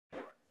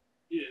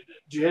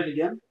Did you hit it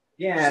again?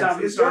 Yeah,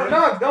 Stop it's started?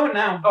 no, it's going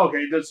now. Okay,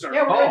 it did start.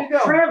 Yeah, we're ready to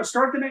go. Travis,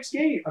 start the next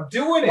game. I'm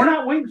doing it. We're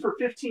not waiting for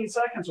 15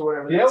 seconds or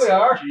whatever. Yeah, we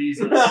are.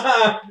 Jesus.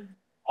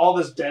 All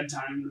this dead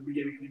time in the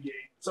beginning of the game.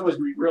 Somebody's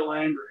going to be real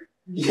angry.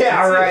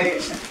 Yeah,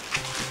 right.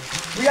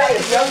 We got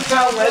the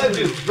Youngstown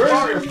Legends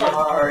versus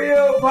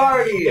Mario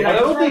Party. Yeah,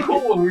 that would be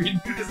cool when we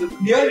can do this. The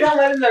Youngstown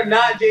Legends are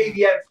not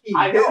JVFP.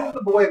 I know. This is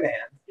the boy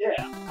band.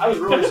 Yeah, I was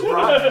really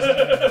surprised.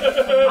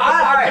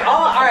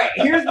 Alright,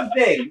 here's the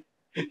thing.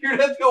 You're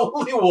not the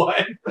only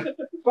one.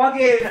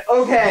 Fucking,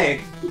 okay.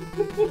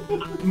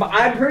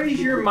 I'm pretty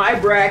sure my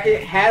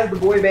bracket has the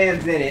boy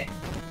bands in it.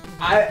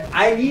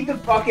 I need to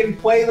fucking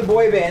play the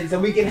boy band so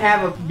we can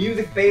have a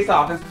music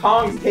face-off. As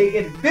Kong's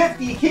taking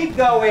 50, keep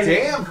going.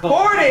 Damn,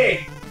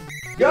 40!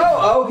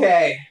 Go,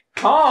 okay.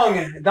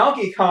 Kong,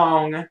 Donkey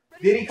Kong,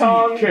 Diddy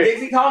Kong,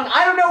 Dixie Kong,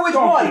 I don't know which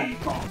one.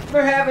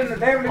 They're having a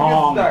good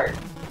start.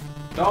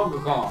 Donkey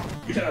Kong.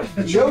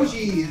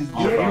 Yoshi's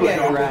getting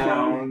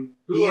around.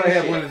 Who do I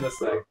have winning this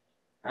thing?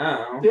 I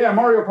don't know. Yeah,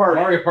 Mario Party.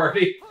 Mario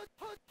Party.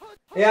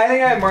 Yeah, I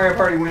think I have Mario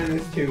Party winning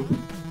this too.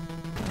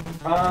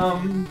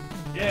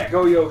 Yeah,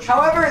 go Yoshi.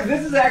 However,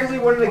 this is actually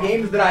one of the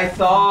games that I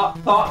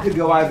thought could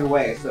go either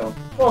way, so.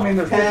 Well, I mean,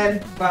 they're 10,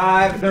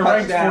 5, they're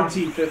ranked touchdown.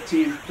 14,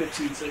 15,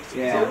 15, 16.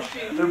 Yeah.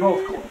 So they're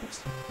both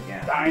close.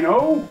 Yeah.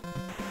 Dino.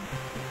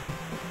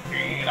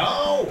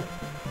 Dino.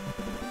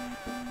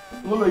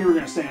 Look like you were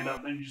going to stand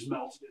up, then you just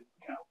melted in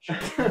the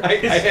couch. I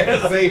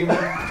had the same.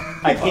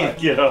 I can't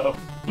get up.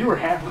 You were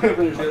halfway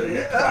over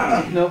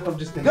there. Nope, I'm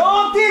just gonna.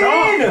 Dunked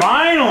it in!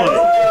 Finally!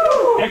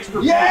 Woo!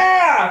 Extra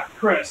Yeah!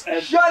 Chris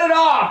at Shut it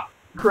off!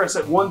 Chris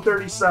at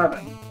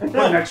 137. Put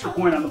an extra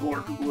point on the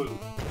board for blue.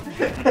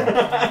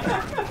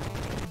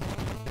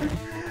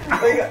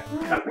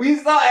 Like, we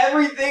saw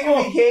everything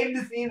when we came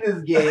to see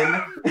this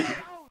game.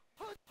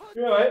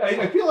 Yeah,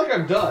 I feel like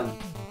I'm done.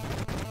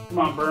 Come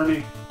on,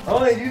 Bernie. Oh,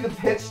 they do the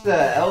pitch to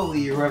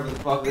Elsie or whoever the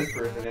fuck this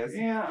person is.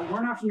 Yeah,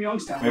 we're not from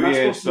Youngstown. Maybe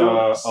it's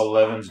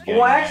 11's game.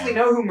 Well, I actually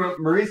know who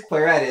Maurice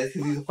Claret is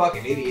because he's a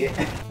fucking idiot.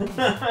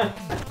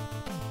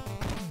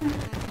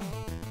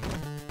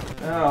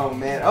 Oh,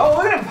 man. Oh,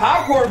 look at them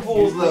popcorn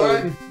fools,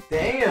 though.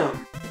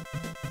 Damn.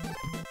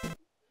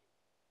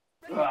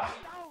 Ugh.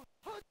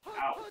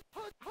 Ow.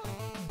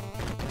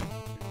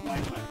 My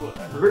foot.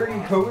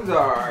 Vernon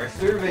Kozar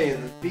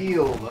surveying the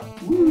field.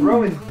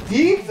 Throwing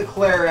deep to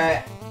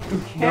Claret, who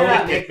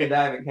cannot make the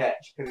dive and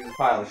catch because he's a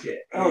pile of shit.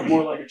 That was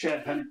more like a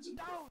Chad Pennington.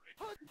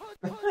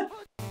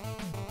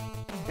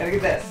 Gotta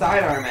get that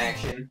sidearm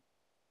action.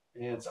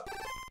 Yeah, it's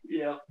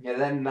yeah. Yeah,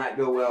 that did not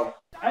go well.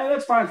 Hey,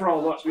 that's fine for all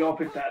of us. We all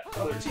picked that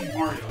other team,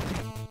 Mario.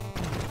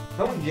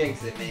 Don't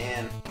jinx it,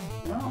 man.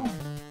 No.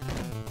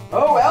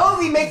 Oh,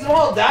 Elsie makes them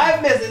all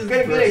dive misses. It's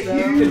gonna get a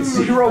huge It's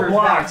 0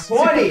 blocks.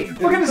 20.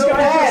 Look at this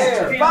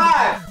guy.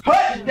 5.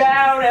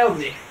 Touchdown,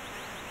 Elsie.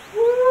 I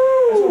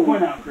just want to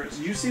point out, Chris,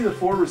 did you see the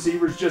 4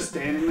 receivers just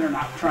standing there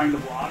not trying to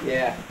block?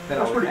 Yeah,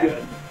 That's pretty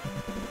good.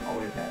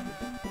 Always happens.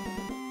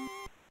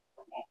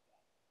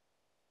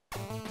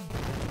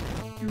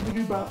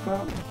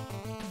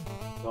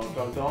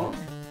 Don't.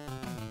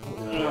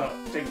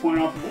 Take a point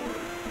off the board.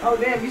 Oh,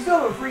 damn, you still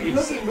have a free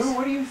cookie, Boo.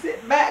 What are you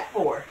sitting back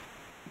for?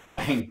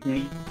 I need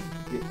to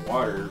get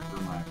water for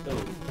my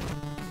toes.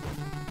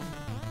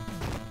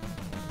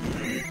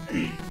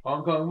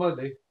 Hong Kong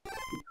Monday.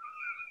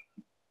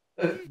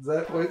 Is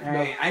that what?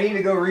 Alright, I need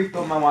to go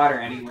refill my water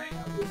anyway.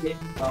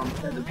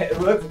 It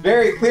looks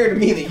very clear to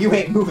me that you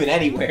ain't moving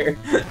anywhere.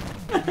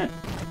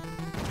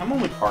 I'm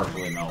only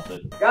partially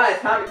melted. Guys,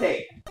 time to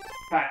take.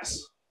 Pass.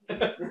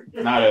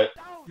 Not it.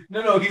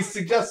 No, he's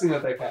suggesting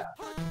that they pass.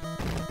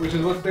 Which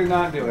is what they're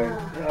not doing.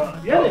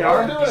 Yeah, they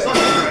are. Doing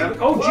it.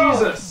 Oh,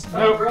 Jesus.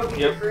 Oh, broken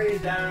your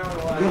fridge, I don't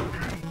know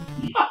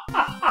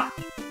what.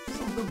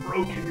 Something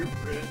broke in your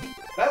fridge.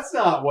 That's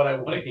not what I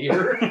want to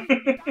hear.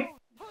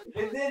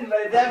 It didn't, but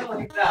it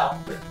definitely fell.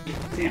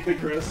 Damn it,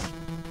 Chris.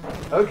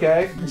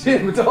 Okay.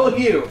 Jim, it's all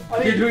you.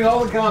 You're doing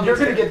all the comments. You're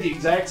going to get the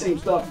exact same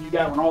stuff you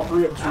got when all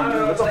 3 of us were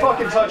there. It's a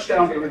fucking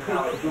touchdown to the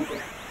Koopa.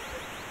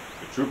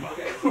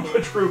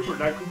 Koopa Trooper,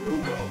 not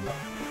Koopa.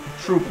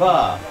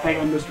 Troopa. Hang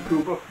on, Mr.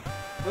 Koopa.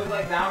 Looks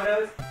like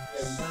Domino's?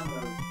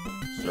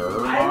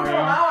 Sir I don't know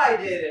Mario. how I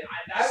did it.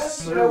 I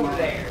wasn't even over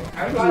there.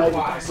 I was It was by made the by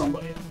water.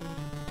 somebody.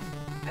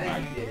 I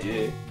think you did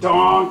it.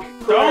 Donk.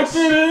 Dunked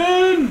it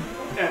in!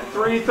 At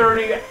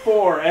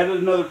 3:34, added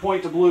another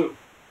point to blue.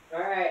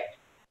 Alright.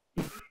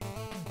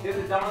 Do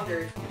the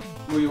donkers.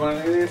 Do you want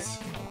to do this?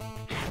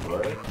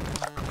 What?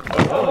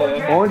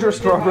 Oh, Orange or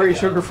strawberry,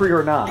 sugar-free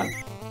or not?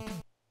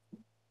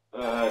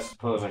 I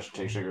suppose I should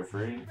take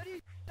sugar-free.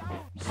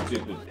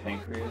 Stupid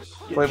pancreas.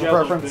 Flavor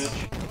preference?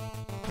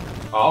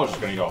 Oh, I was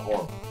just gonna eat all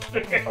 4.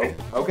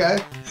 Okay.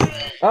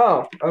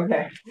 Oh,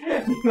 okay.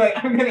 Like,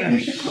 I'm gonna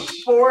eat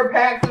 4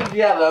 packs of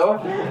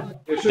Jello.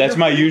 That's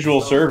my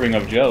usual serving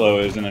of Jello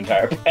is an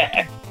entire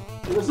pack.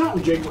 It's not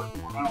in Jaguar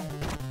anymore,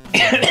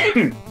 I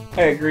don't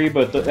I agree,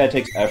 but that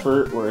takes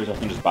effort, whereas I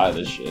can just buy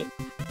this shit.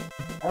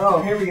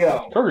 Oh, here we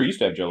go. Kroger used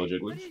to have Jello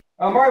Jigglers.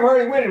 Mario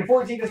Party winning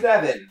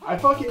 14-7. I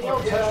fucking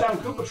yelled touchdown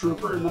Koopa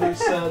Trooper, and then I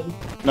said...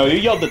 No, you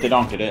yelled that they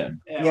donked it in.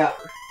 Yeah.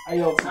 I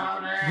yelled... Could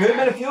have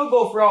been a field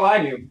goal for all I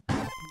knew.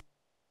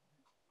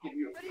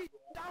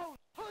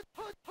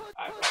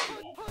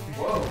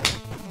 Whoa.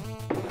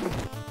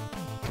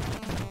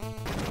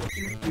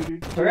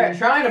 We're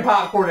trying to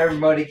popcorn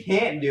everybody,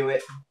 can't do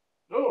it.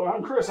 Oh,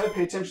 I'm Chris. I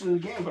pay attention to the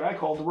game, but I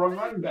called the wrong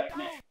running back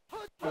name.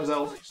 That was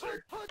LZ,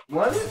 sir.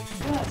 Was it?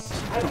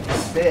 Yes. I don't know.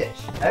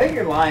 Bitch. I think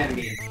you're lying to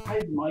me.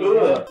 I might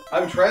Ugh.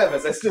 I'm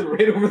Travis. I stood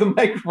right over the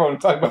microphone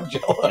and talked about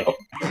Jello.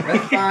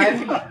 That's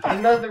fine.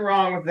 There's nothing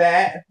wrong with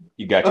that.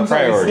 You got your I'm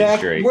sorry, priorities Zach.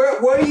 straight.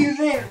 What do you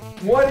think?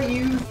 What do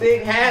you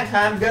think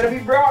halftime's gonna be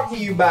brought to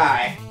you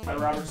by? By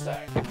Robert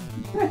Stack.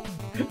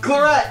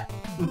 Claret.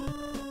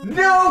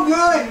 No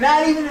good.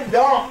 Not even a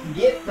donk.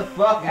 Get the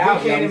fuck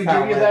out. We can't even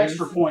give you the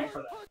extra point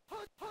for that.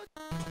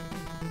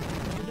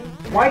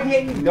 Why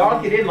can't you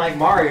donk it in like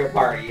Mario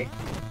Party?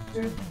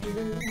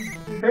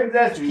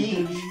 Princess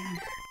Peach.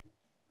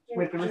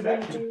 With the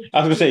reception. I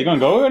was gonna say, you gonna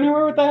go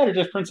anywhere with that, or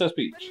just Princess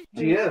Peach?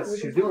 She is.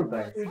 She's doing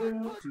things.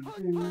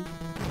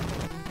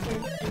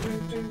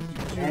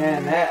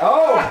 And that.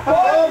 Oh!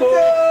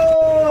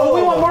 Oh,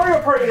 we want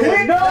Mario Party to win.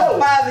 Picked up No!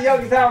 by the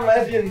Youngstown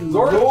legend,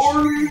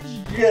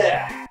 Zordich.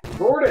 Yeah.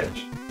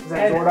 Zordich. Is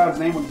that Zordon's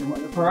name when you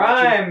win the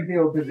Prime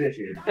field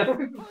position.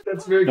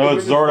 That's very No, good.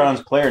 it's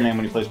Zordon's player name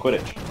when he plays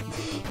Quidditch.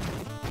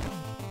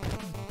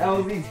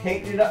 LZ's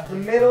taking it up the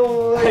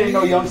middle. I didn't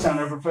know Youngstown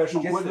are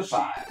professional Gets the Quidditch.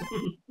 5.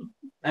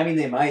 I mean,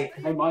 they might.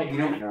 They might. You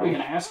don't know. We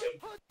can ask him.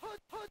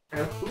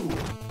 You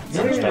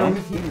don't even know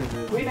whose team this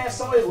is. We can ask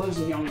somebody that lives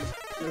in Youngstown.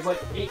 There's like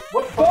 8.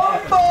 What the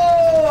fuck?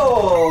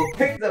 Fumble!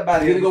 Picked up by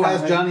the You gonna go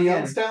Youngstown ask Johnny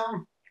legend.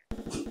 Youngstown?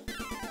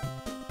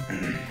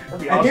 That'd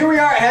be And awesome. here we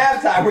are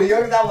at halftime where the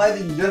Youngstown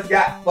legend just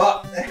got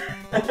fucked.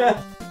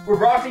 We're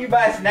brought to you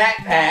by Snack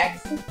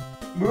Packs.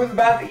 Moon's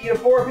about to eat a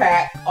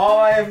 4-pack all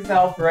by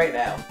himself right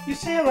now. You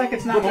say it like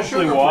it's not With the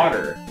mostly sugar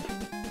water.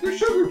 They're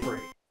sugar free.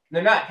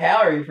 They're not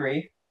calorie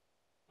free.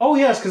 Oh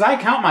yes, because I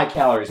count my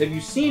calories. Have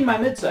you seen my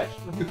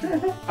midsection?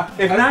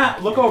 If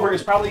not, look over.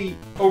 It's probably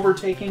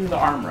overtaking the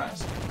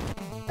armrest.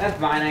 That's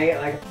fine. I ate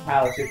like a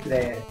pile of shit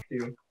today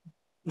too.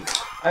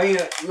 I mean,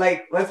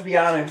 like, let's be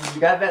honest.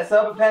 You got that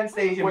sub at Penn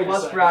Station Wait a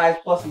plus second. fries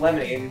plus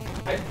lemonade.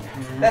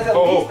 That's at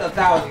Oh. least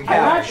 1,000 calories.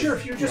 I'm not sure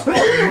if you just threw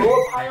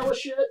a pile of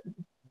shit.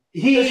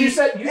 Because you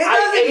said It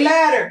doesn't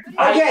matter.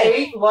 I Okay,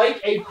 ate like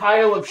a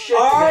pile of shit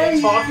Are today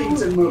you- talking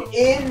to Moon.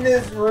 in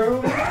this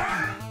room,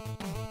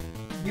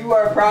 you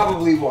are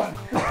probably one.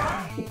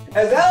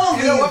 As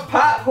LZ's You know what?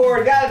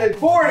 popcorn got to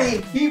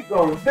 40, keep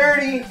going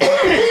 30.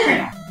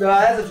 So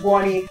that's a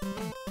 20.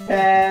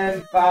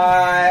 10,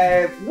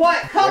 5. What?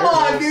 Come There it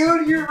on, is.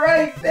 dude. You're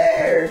right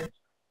there.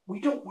 We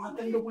don't want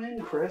them to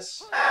win,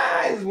 Chris.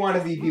 I just want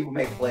to see people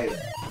make plays.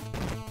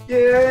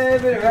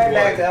 Give it right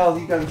back to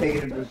LZ. Doesn't take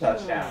it into a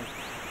touchdown.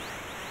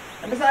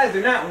 And besides,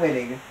 they're not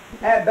winning.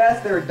 At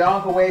best, they're a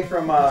donk away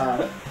from,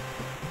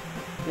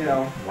 you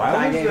know, Why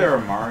nine was games. there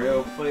a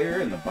Mario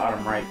player in the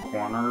bottom right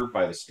corner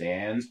by the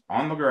stands,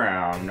 on the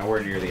ground,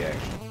 nowhere near the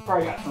action?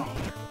 Probably got thrown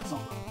there.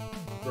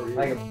 Something.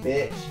 Like a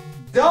bitch.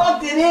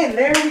 Dunked it in.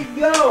 There we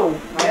go.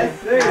 Yes,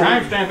 sir.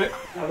 Timestamp it.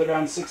 Now they're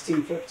down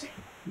 16-15.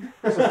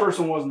 So the first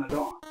one wasn't a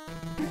dawn.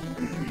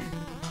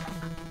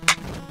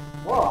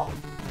 Whoa.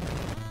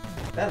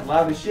 That's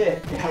loud as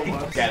shit. Yeah, it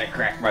was. Gotta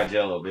crack my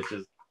jello,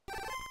 bitches.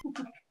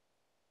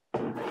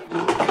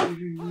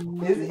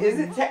 Is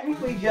it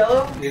technically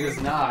Jello? It is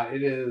not.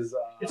 It is.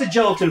 It's a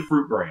gelatin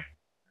fruit brand.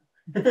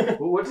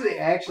 What do they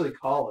actually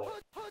call it?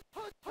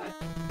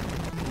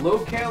 Low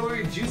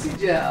calorie juicy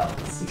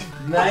gels.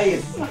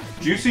 Nice.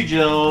 Juicy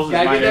Jills is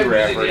Gotta my get new that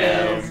rapper Juicy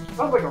now. Jills.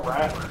 Sounds like a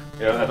rapper.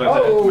 Yeah, that's what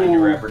I said. That's my new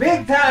Oh, rapper.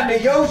 big time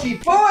to Yoshi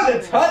for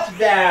the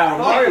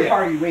touchdown. Oh, Mario yeah.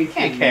 Party wasting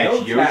Can't catch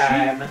no Yoshi.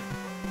 time. The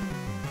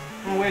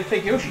only way to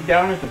take Yoshi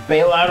down is to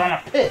bail out on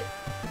a pit.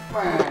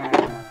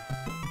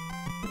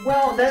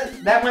 Well,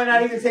 that might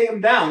not even take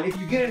him down. If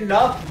you get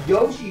enough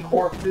Yoshi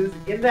corpses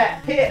in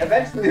that pit,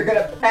 eventually they're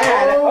gonna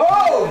pad.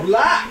 Oh,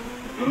 block!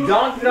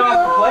 Dunked it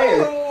off the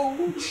player.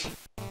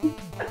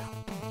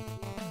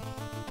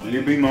 Will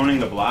you be moaning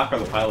the block or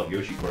the pile of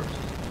Yoshi corpses?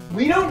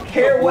 We don't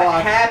care what I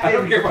don't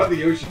happens care about the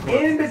Yoshi corpse.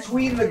 in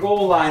between the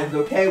goal lines,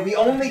 okay? We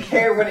only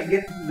care when it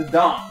gets to the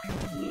dunk.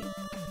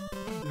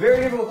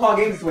 Very difficult to call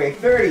games this way.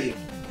 30,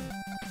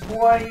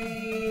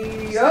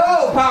 20.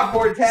 Oh,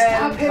 popcorn 10,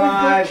 Stop hitting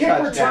 5, quick kick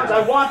returns. I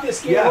touchdown. want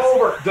this game Yes.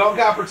 over. Dunk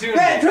opportunity.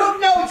 That took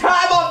no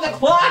time off the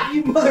clock,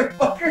 you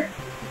motherfucker!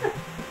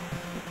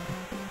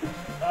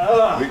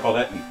 We call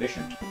that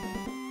efficient.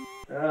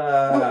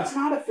 No, it's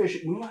not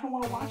efficient. I don't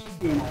want to watch this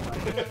game all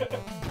night.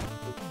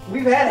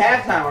 We've had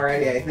halftime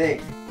already, I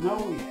think. No,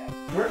 we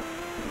have.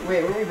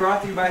 Wait, were we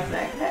brought to you by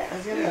Snack Packs?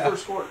 That's the end of the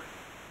first quarter.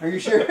 Are you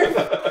sure?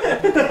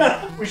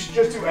 We should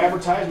just do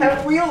advertisement.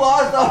 Have we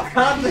lost all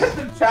concept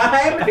of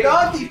time?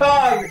 Donkey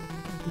Kong!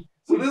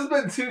 So this has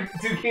been two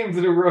games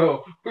in a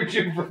row where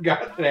you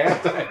forgot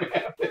that halftime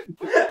happened.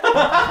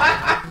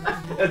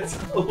 That's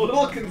a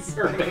little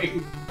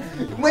concerning.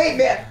 Wait,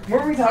 man,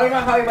 weren't we talking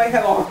about how he might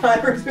have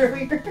Alzheimer's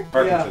earlier?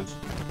 Parkinson's.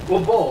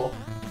 Well, bowl.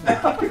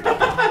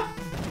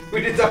 We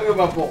did talk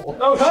about bowl.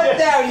 Oh, shit.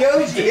 Touchdown,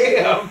 Yoshi!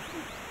 Damn.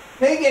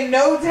 Taking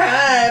no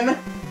time!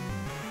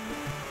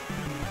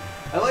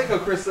 I like how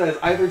Chris says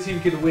either team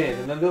can win,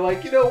 and then they're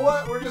like, you know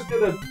what? We're just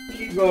gonna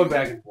keep going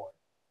back and forth.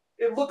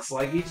 It looks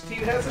like each team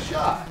has a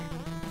shot.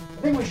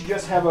 I think we should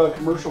just have a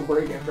commercial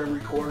break after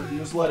every quarter and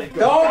just let it go.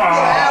 Don't get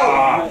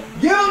out!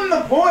 Give them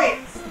the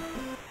points!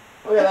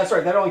 Oh yeah, that's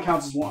right. That only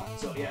counts as one.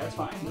 So yeah, that's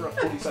fine. We're up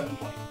 47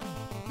 points.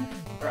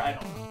 Or I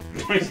don't know.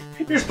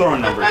 You're just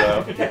throwing numbers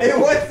out. It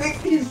was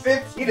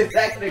 16-15 a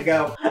second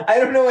ago. I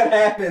don't know what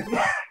happened.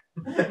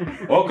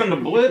 Welcome to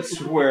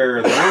Blitz,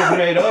 where the rules are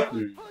made up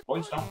and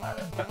points don't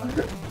matter.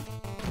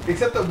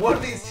 Except that one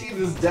of these teams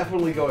is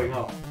definitely going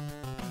home.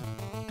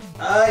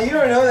 You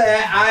don't know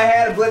that. I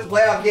had a Blitz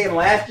playoff game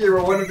last year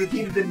where one of the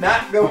teams did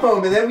not go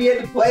home, and then we had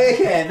to play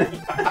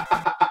again.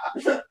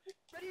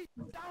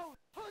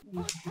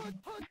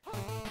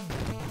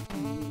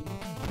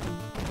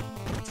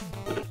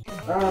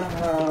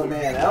 Oh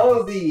man,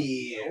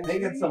 LZ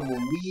making some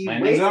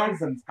lead, wasting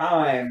some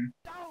time.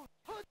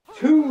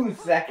 2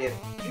 seconds.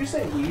 Did you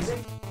say easy?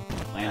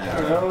 I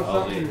don't know,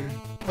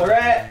 something.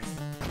 Correct.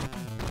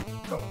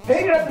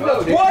 Take it up to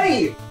the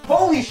 20!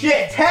 Holy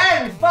shit,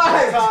 10-5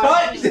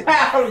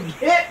 touchdown!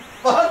 Get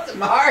fucked,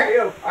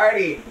 Mario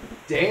Party!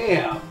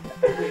 Damn.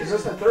 Is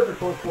this the third or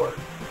fourth quarter?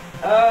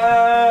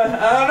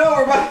 I don't know,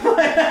 we're about to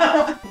find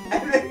out. I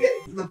think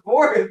it's the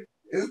fourth,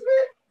 isn't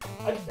it?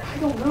 I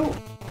don't know.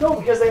 No,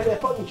 because they have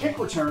that fucking kick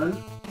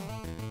return.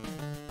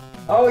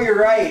 Oh, you're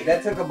right.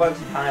 That took a bunch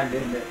of time,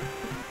 didn't it?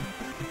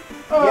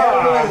 Yeah,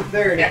 we're going to the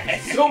third.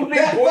 So many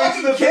That points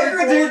in the fucking kick third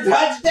return quarter.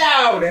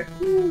 touchdown!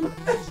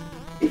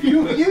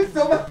 You used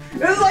so much.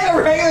 This is like a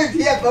regular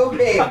TFO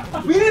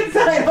game. We didn't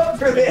sign up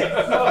for this.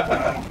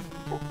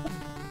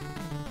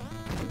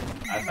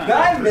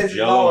 That missed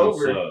all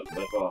over.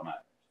 That's all I'm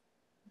at.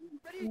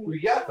 We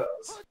got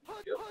those.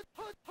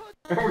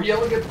 And we're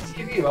yelling at the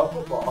TV about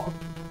football.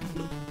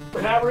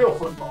 But not real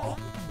football.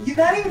 He's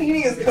not even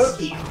eating his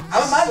cookie.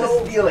 I'm about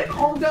to steal it.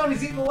 Calm down,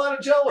 he's eating a lot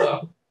of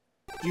Jell-O.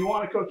 Do you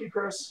want a cookie,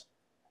 Chris?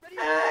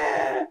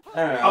 I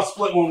don't know. I'll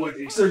split one with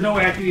you. So there's no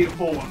way I can eat a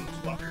full one.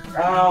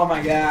 Oh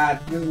my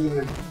god. This is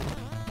a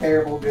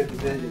terrible good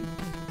decision.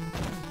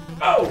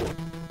 Oh!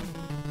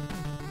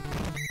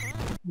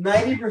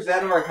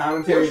 90% of our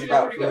commentary is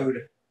about food.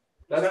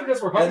 That's because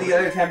we're And hungry. the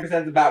other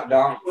 10% is about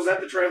donks. Was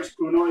that the Travis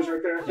Poo noise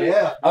right there?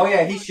 Yeah. Oh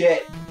yeah, he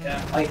shit.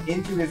 Yeah. Like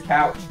into his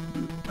couch.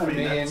 I mean,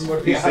 that's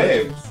what He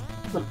saved.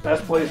 the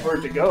best place for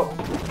it to go.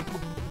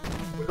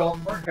 We call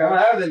it Oh,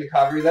 that was in the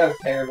cover. That was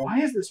terrible. Why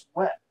is this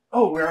wet?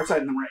 Oh, we're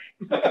outside in the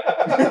rain.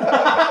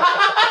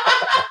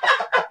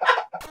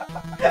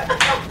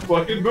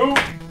 fucking move.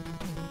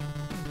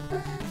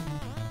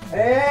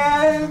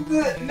 And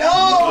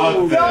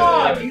no, Okay.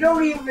 dog! You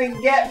don't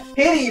even get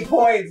pity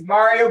points,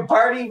 Mario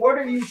Party. What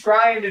are you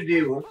trying to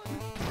do?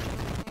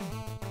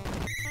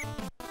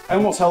 I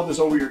almost held this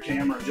over your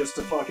camera just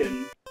to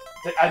fucking...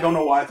 I don't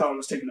know why I thought I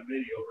was taking a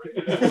video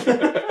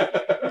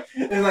right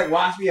It's like,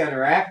 watch me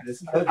unwrap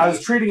this cookie. I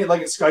was treating it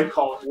like a Skype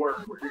call at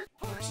work. Where you're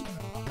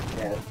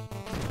Yeah.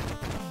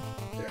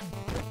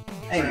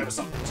 trying to have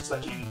something just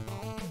like you.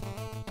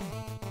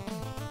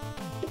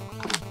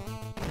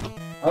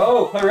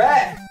 Oh,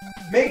 correct!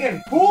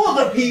 Making fools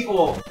of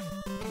people!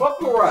 Fuck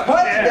the right.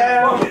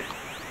 Touchdown!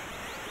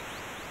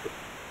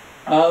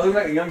 Looks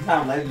like the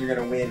Youngstown Legends are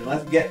gonna win.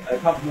 Let's get a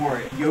couple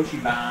more Yoshi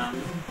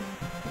bombs.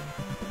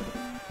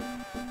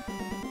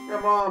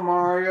 Come on,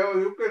 Mario,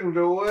 you can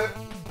do it.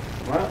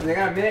 Well, they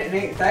got a minute and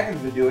 8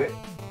 seconds to do it.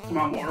 Come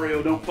on,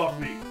 Wario, don't fuck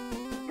me.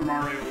 Or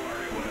Mario,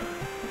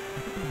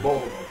 whatever.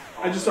 Both of them.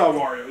 I just saw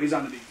Wario. He's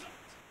on the defense.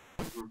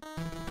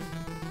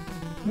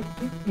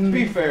 To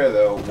be fair,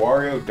 though,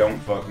 Wario Don't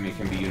Fuck Me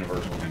can be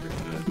universal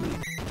understood.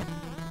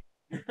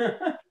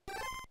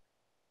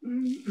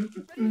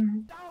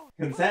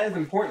 Consent is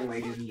important,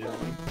 ladies and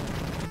gentlemen.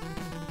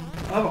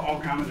 I love all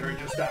commentary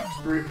just stops.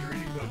 3 of 3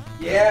 good.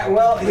 Yeah,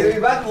 well, he's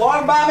about to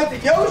long bomb it to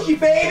Yoshi,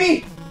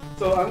 baby!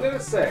 So I'm gonna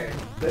say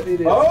that it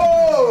is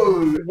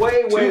Oh!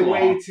 way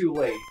long. too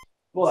late.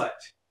 But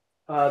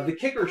the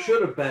kicker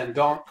should have been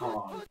Donkey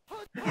Kong.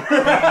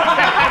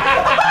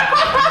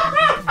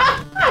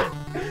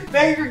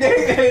 Thanks for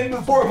getting that in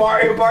before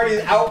Mario Party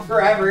is out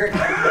forever.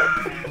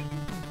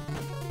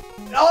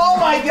 Oh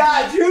my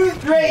god, 2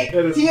 straight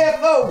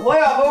TFO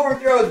playoff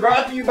overthrows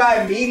brought to you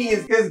by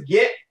Medias, because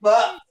get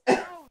fucked.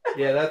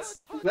 Yeah, that's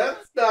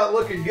not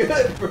looking good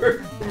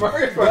for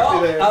Mario Party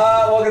Well, there.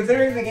 well,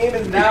 considering the game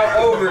is now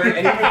over, and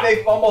even if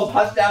they fumble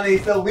touchdown, they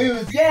still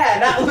lose. Yeah,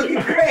 not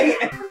looking great.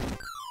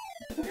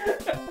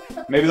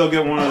 Maybe they'll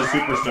get one of the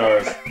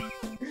superstars.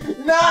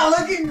 Not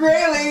looking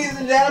great, ladies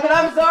and gentlemen.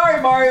 I'm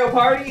sorry, Mario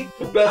Party.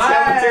 Best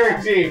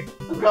commentary team.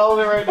 I'm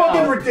calling it right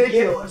Fucking now.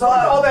 ridiculous.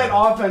 All that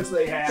offense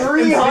they had.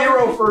 And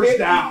 0 first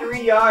down.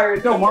 3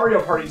 yards. No,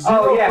 Mario Party,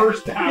 0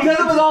 first down. Because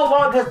it was all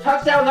long, because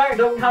touchdowns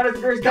don't count as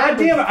first down. God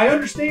damn it, I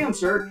understand,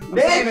 sir. I'm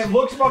saying it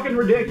looks fucking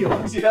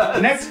ridiculous. Yeah.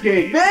 Next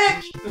game.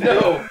 Bitch!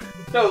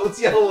 No, let's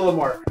yell a little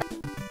more.